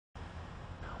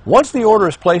Once the order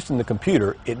is placed in the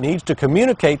computer, it needs to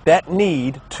communicate that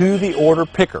need to the order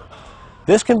picker.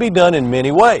 This can be done in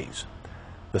many ways.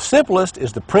 The simplest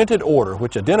is the printed order,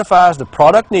 which identifies the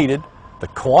product needed, the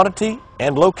quantity,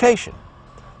 and location.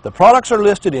 The products are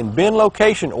listed in bin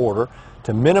location order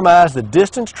to minimize the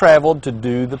distance traveled to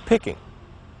do the picking.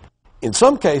 In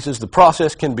some cases, the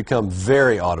process can become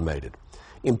very automated.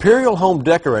 Imperial Home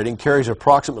Decorating carries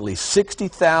approximately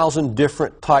 60,000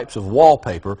 different types of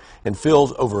wallpaper and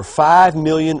fills over 5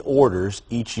 million orders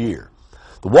each year.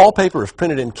 The wallpaper is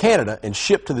printed in Canada and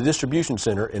shipped to the distribution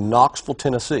center in Knoxville,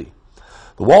 Tennessee.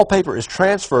 The wallpaper is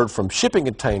transferred from shipping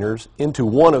containers into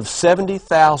one of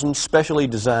 70,000 specially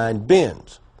designed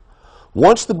bins.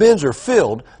 Once the bins are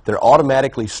filled, they're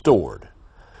automatically stored.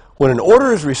 When an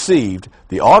order is received,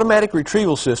 the automatic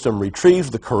retrieval system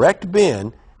retrieves the correct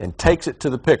bin and takes it to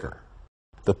the picker.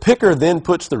 The picker then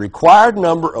puts the required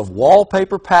number of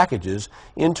wallpaper packages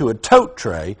into a tote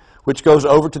tray, which goes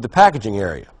over to the packaging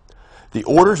area. The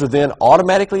orders are then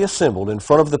automatically assembled in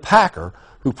front of the packer,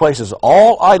 who places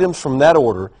all items from that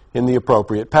order in the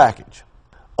appropriate package.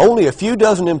 Only a few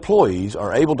dozen employees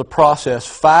are able to process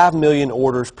 5 million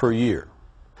orders per year.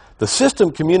 The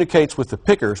system communicates with the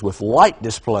pickers with light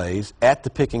displays at the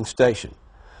picking station.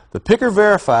 The picker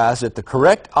verifies that the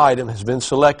correct item has been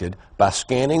selected by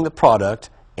scanning the product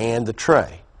and the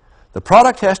tray. The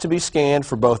product has to be scanned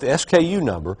for both SKU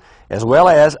number as well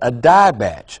as a die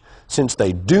batch, since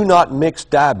they do not mix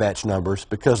die batch numbers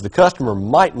because the customer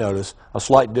might notice a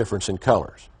slight difference in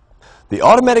colors. The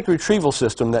automatic retrieval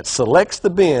system that selects the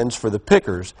bins for the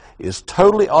pickers is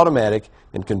totally automatic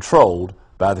and controlled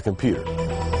by the computer.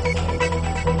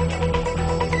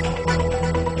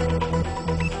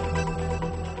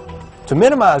 To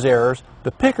minimize errors,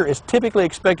 the picker is typically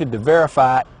expected to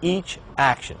verify each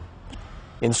action.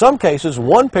 In some cases,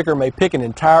 one picker may pick an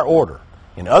entire order.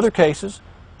 In other cases,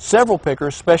 several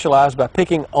pickers specialize by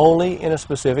picking only in a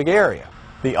specific area.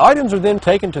 The items are then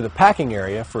taken to the packing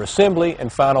area for assembly and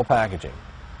final packaging.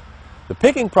 The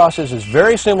picking process is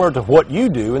very similar to what you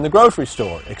do in the grocery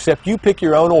store, except you pick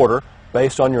your own order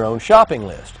based on your own shopping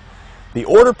list. The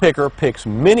order picker picks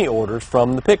many orders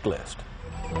from the pick list.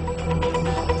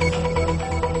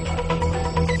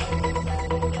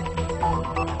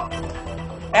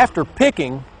 After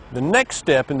picking, the next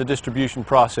step in the distribution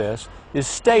process is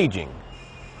staging.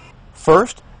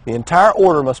 First, the entire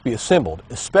order must be assembled,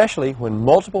 especially when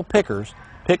multiple pickers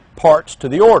pick parts to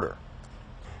the order.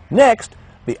 Next,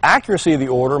 the accuracy of the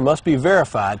order must be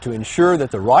verified to ensure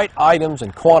that the right items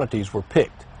and quantities were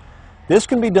picked. This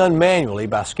can be done manually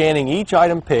by scanning each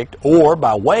item picked or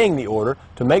by weighing the order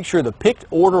to make sure the picked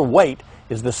order weight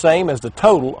is the same as the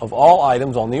total of all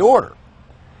items on the order.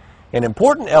 An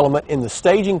important element in the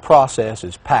staging process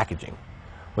is packaging.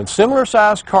 When similar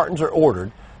sized cartons are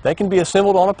ordered, they can be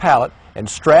assembled on a pallet and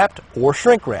strapped or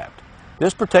shrink wrapped.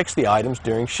 This protects the items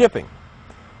during shipping.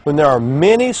 When there are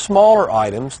many smaller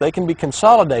items, they can be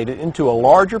consolidated into a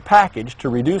larger package to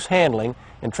reduce handling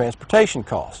and transportation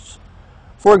costs.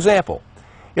 For example,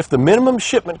 if the minimum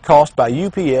shipment cost by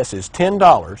UPS is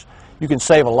 $10, you can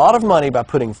save a lot of money by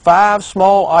putting 5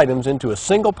 small items into a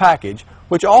single package,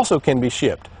 which also can be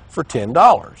shipped for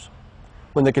 $10.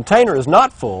 When the container is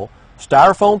not full,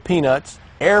 styrofoam peanuts,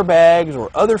 airbags,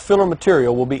 or other filler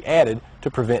material will be added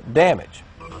to prevent damage.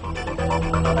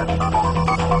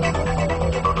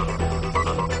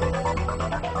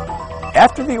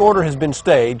 After the order has been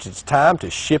staged, it's time to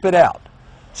ship it out.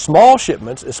 Small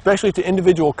shipments, especially to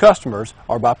individual customers,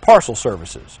 are by parcel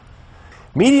services.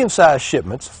 Medium-sized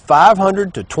shipments,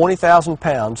 500 to 20,000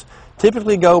 pounds,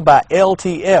 typically go by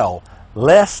LTL,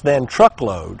 less than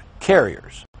truckload,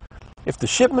 carriers. If the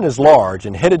shipment is large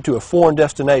and headed to a foreign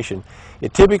destination,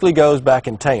 it typically goes by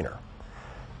container.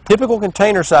 Typical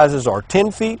container sizes are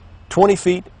 10 feet, 20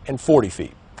 feet, and 40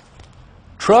 feet.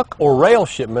 Truck or rail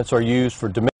shipments are used for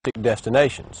domestic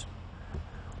destinations.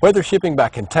 Whether shipping by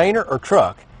container or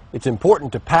truck, it's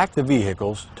important to pack the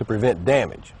vehicles to prevent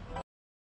damage.